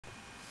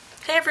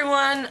Hey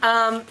everyone,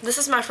 this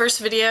is my first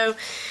video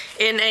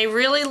in a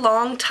really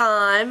long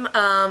time.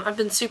 I've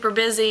been super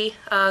busy.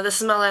 This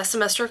is my last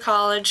semester of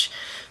college,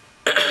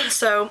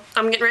 so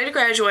I'm getting ready to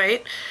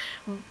graduate.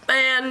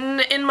 And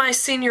in my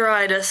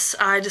senioritis,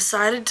 I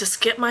decided to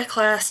skip my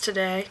class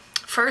today.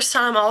 First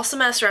time all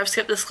semester I've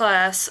skipped this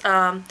class.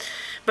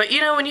 But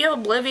you know, when you have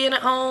Oblivion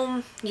at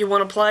home, you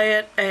want to play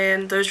it,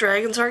 and those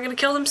dragons aren't going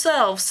to kill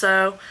themselves,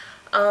 so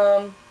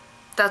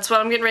that's what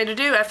I'm getting ready to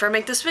do after I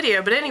make this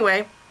video. But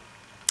anyway,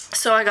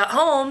 so I got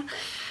home,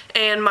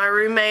 and my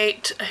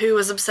roommate, who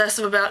was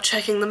obsessive about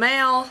checking the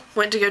mail,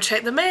 went to go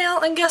check the mail,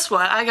 and guess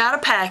what? I got a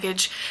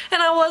package,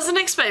 and I wasn't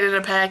expecting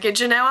a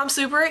package, and now I'm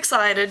super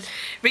excited,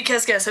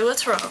 because guess who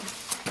it's from?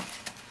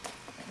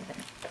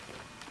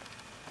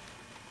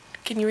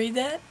 Can you read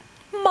that?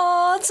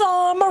 Modz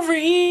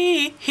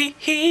Armory!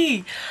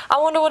 I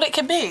wonder what it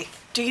could be.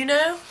 Do you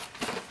know?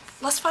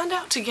 Let's find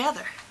out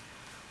together.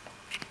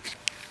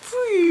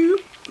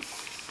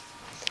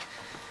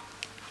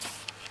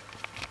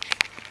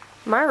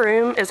 My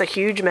room is a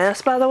huge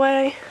mess, by the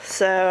way,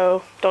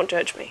 so don't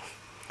judge me.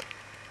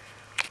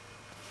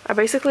 I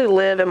basically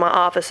live in my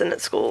office and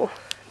at school.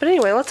 But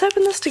anyway, let's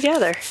open this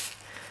together.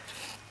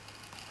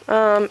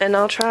 And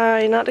I'll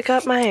try not to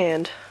cut my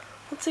hand.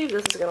 Let's see if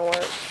this is gonna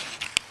work.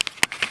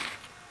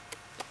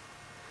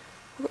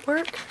 Will it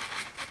work?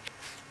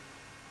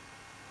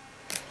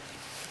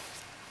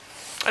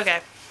 Okay.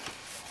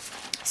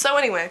 So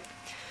anyway,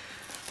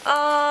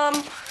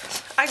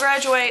 I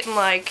graduate in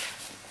like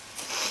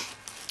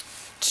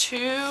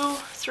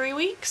 2-3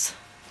 weeks.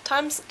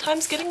 Time's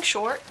getting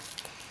short.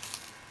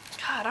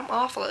 God, I'm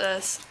awful at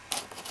this.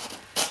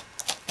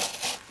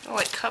 I'll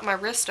like cut my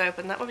wrist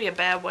open. That would be a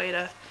bad way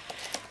to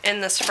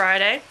end this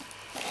Friday.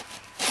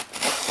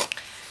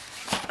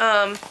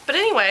 But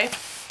anyway,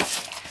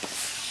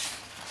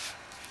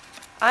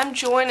 I'm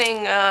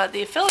joining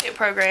the affiliate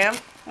program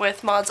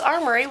with Modz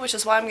Armory, which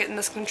is why I'm getting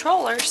this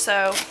controller.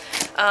 So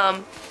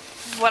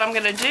what I'm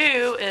gonna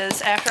do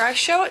is, after I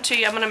show it to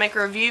you, I'm gonna make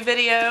a review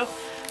video.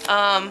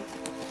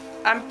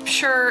 I'm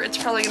sure it's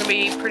probably going to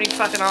be pretty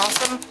fucking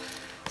awesome,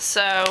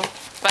 so,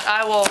 but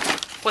I will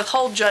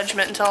withhold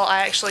judgment until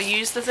I actually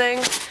use the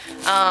thing,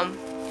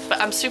 but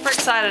I'm super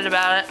excited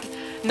about it.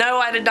 No,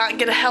 I did not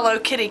get a Hello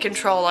Kitty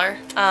controller.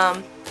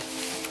 I'm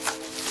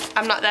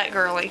not that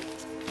girly,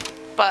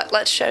 but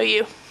let's show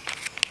you.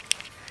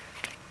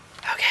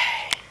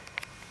 Okay.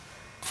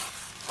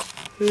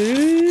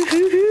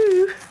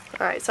 Ooh-hoo-hoo.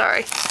 Alright,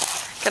 sorry.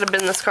 Gotta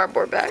bend this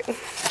cardboard back.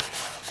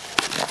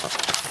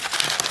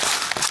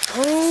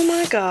 Oh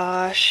my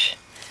gosh.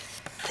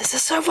 This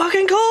is so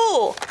fucking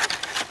cool.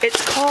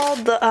 It's called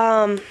the,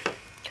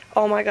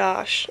 oh my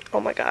gosh,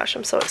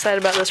 I'm so excited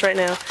about this right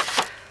now.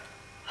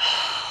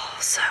 Oh,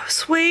 so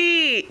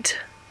sweet.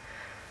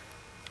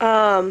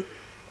 Gosh,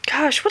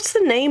 what's the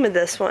name of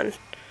this one?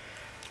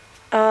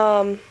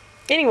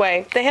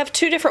 Anyway, they have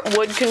two different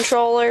wood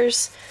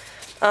controllers.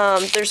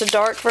 There's a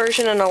dark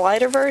version and a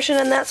lighter version,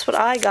 and that's what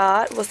I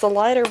got, was the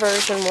lighter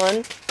version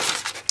one.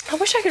 I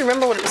wish I could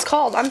remember what it was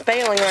called. I'm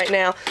failing right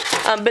now.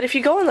 But if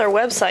you go on their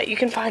website, you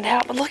can find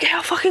out. But look at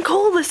how fucking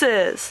cool this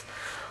is.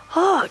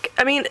 Look.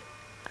 I mean,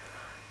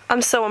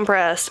 I'm so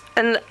impressed.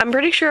 And I'm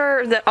pretty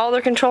sure that all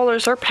their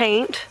controllers are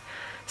paint.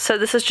 So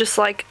this is just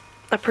like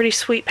a pretty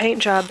sweet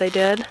paint job they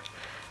did.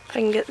 If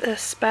I can get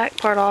this back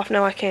part off.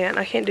 No, I can't.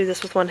 I can't do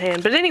this with one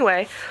hand. But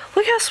anyway,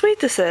 look how sweet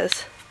this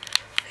is.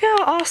 Look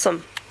how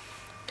awesome.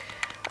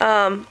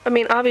 I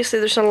mean, obviously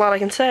there's not a lot I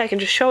can say. I can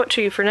just show it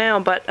to you for now,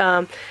 but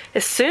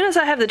as soon as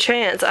I have the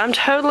chance, I'm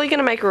totally going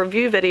to make a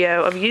review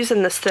video of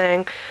using this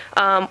thing.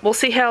 We'll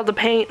see how the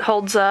paint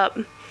holds up,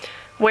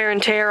 wear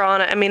and tear on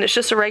it. I mean, it's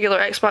just a regular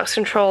Xbox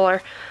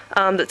controller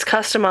that's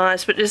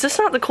customized, but is this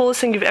not the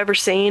coolest thing you've ever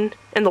seen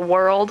in the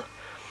world?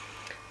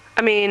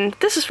 I mean,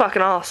 this is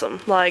fucking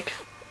awesome. Like,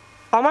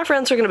 all my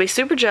friends are going to be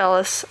super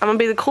jealous. I'm going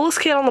to be the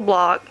coolest kid on the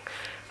block.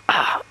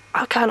 I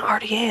kind of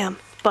already am,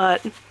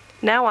 but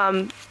now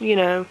I'm, you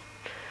know,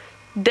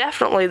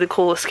 definitely the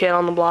coolest kid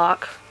on the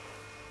block.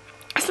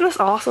 Isn't this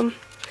awesome?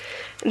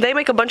 They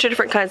make a bunch of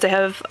different kinds. They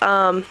have,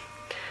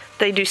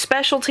 they do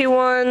specialty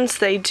ones.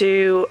 They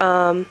do,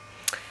 ooh,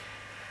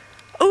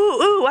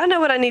 I know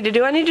what I need to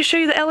do. I need to show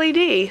you the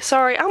LED.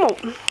 Sorry, I'm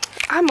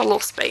a little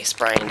space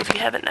brained, if you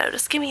haven't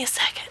noticed. Give me a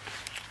second.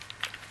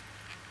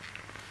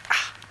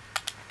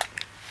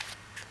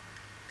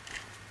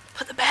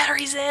 Put the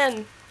batteries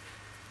in.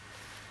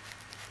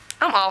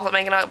 I'm awful at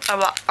making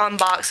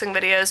unboxing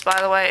videos, by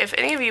the way. If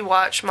any of you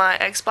watch my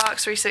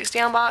Xbox 360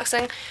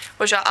 unboxing,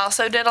 which I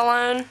also did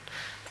alone,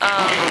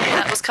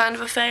 that was kind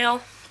of a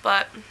fail,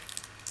 but,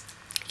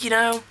 you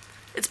know,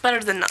 it's better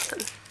than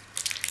nothing.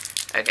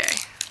 Okay.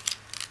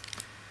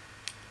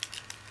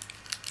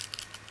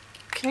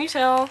 Can you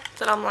tell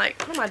that I'm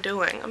like, what am I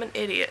doing? I'm an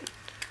idiot.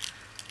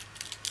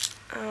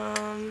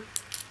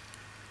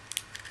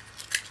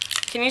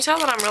 Can you tell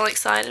that I'm really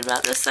excited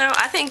about this, though?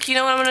 I think, you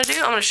know what I'm going to do?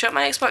 I'm going to shut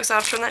my Xbox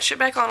off, turn that shit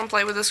back on, and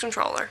play with this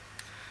controller.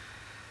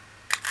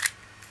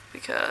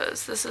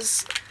 Because this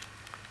is,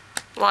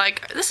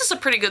 like, this is a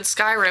pretty good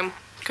Skyrim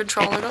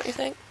controller, don't you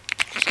think?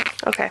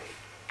 Okay,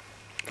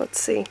 let's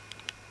see.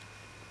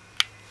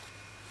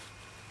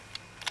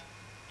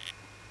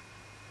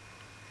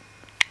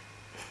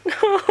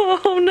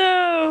 Oh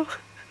no!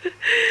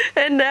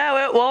 And now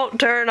it won't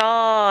turn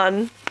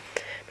on.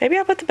 Maybe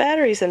I'll put the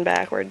batteries in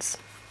backwards.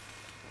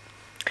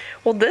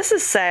 Well, this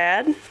is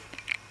sad.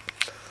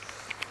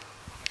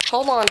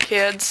 Hold on,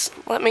 kids.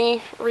 Let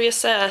me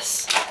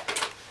reassess.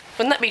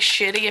 Wouldn't that be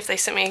shitty if they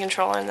sent me a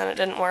controller and then it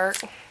didn't work?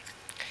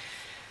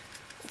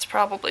 It's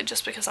probably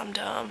just because I'm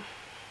dumb.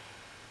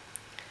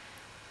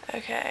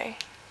 Okay.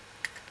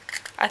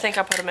 I think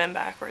I put them in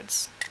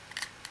backwards.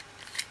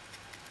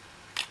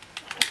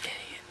 I'm an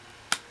idiot.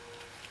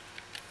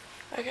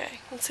 Okay,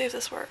 let's see if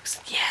this works.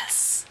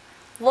 Yes!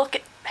 Look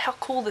at how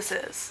cool this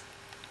is.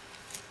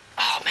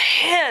 Oh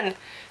man!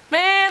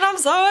 Man, I'm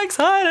so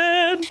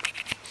excited!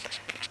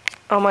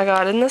 Oh my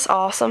god, isn't this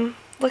awesome?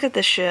 Look at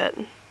this shit.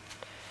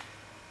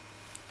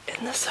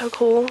 Isn't this so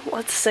cool?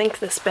 Let's sync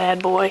this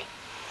bad boy.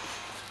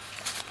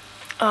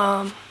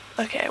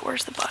 Okay,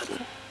 where's the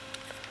button?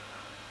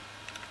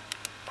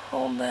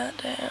 Hold that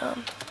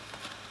down.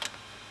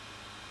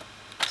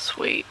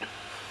 Sweet.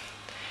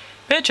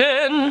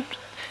 Bitchin'!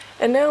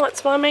 And now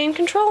it's my main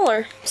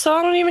controller, so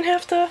I don't even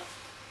have to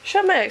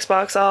shut my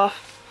Xbox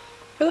off.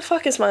 Where the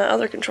fuck is my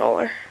other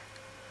controller?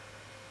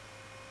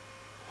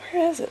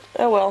 Where is it?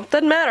 Oh well,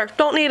 doesn't matter.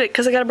 Don't need it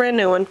because I got a brand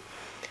new one.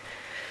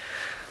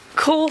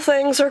 Cool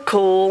things are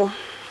cool.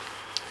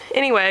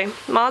 Anyway,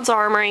 Modz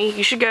Armory,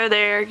 you should go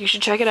there. You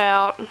should check it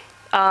out.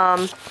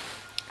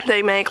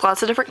 They make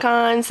lots of different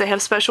kinds. They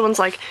have special ones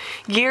like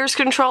Gears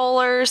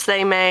controllers.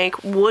 They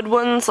make wood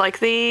ones like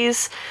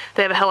these.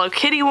 They have a Hello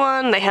Kitty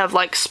one. They have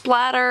like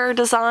splatter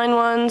design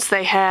ones.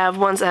 They have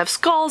ones that have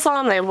skulls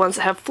on them. They have ones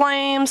that have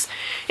flames.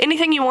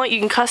 Anything you want, you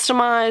can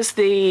customize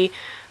the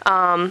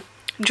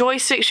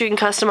joysticks, you can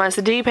customize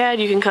the D-pad,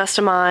 you can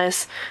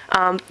customize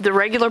the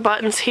regular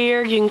buttons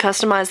here, you can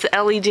customize the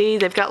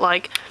LED. They've got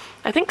like,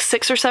 I think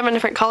 6 or 7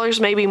 different colors,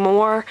 maybe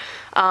more.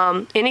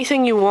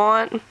 Anything you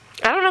want.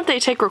 I don't know if they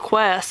take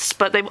requests,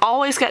 but they've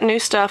always got new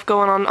stuff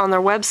going on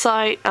their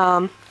website.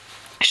 You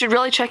should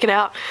really check it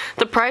out.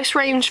 The price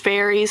range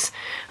varies.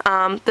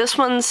 This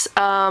one's,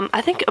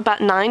 I think, about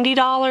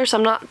 $90.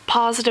 I'm not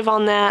positive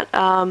on that.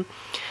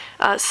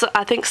 So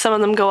I think some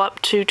of them go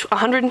up to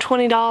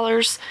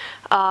 $120.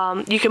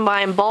 You can buy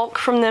in bulk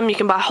from them. You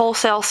can buy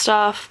wholesale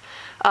stuff.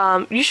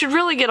 You should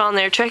really get on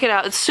there. Check it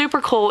out. It's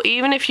super cool.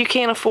 Even if you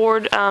can't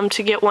afford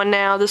to get one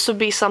now, this would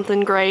be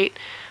something great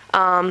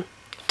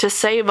to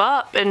save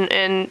up.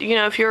 And you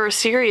know, if you're a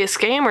serious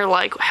gamer,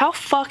 like, how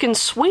fucking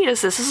sweet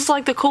is this? This is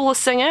like the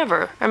coolest thing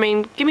ever. I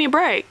mean, give me a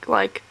break.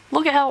 Like,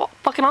 look at how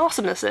fucking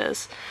awesome this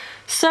is.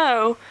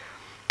 So,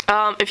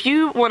 if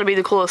you want to be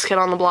the coolest kid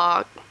on the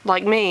block,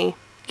 like me,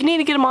 you need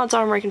to get a Modz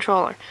Armory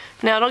controller.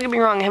 Now, don't get me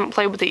wrong, I haven't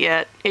played with it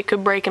yet. It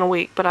could break in a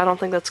week, but I don't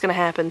think that's going to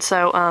happen.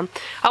 So,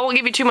 I won't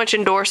give you too much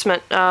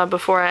endorsement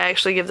before I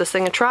actually give this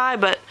thing a try,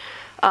 but,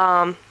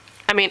 I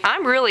mean,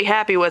 I'm really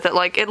happy with it.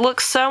 Like, it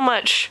looks so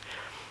much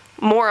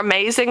more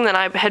amazing than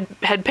I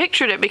had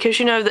pictured it, because,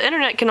 you know, the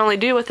internet can only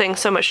do a thing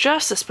so much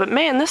justice, but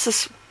man, this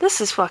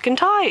is fucking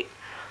tight.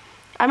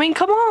 I mean,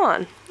 come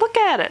on. Look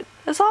at it.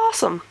 It's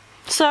awesome.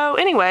 So,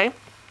 anyway,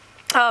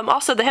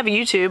 also, they have a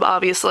YouTube,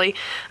 obviously,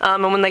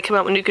 and when they come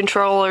out with new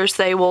controllers,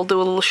 they will do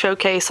a little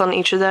showcase on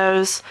each of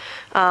those,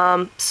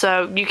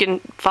 so you can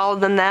follow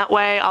them that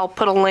way. I'll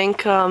put a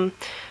link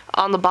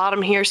on the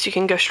bottom here so you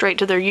can go straight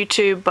to their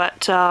YouTube,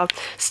 but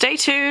stay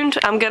tuned.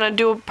 I'm going to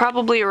do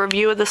probably a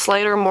review of this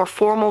later, a more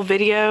formal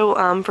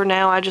video. For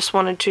now, I just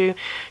wanted to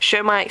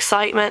show my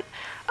excitement.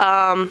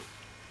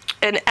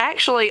 And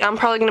actually, I'm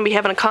probably going to be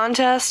having a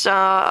contest.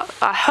 I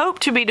hope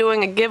to be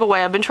doing a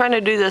giveaway. I've been trying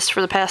to do this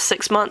for the past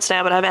 6 months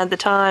now, but I haven't had the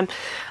time.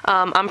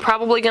 I'm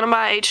probably going to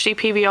buy HD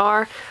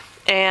PVR,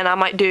 and I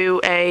might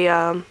do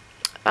a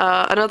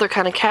another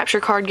kind of capture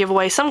card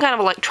giveaway, some kind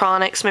of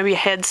electronics, maybe a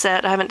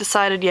headset. I haven't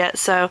decided yet.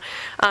 So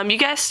you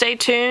guys stay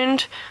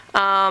tuned,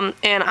 and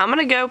I'm going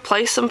to go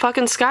play some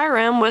fucking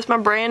Skyrim with my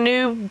brand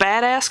new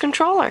badass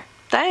controller.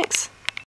 Thanks.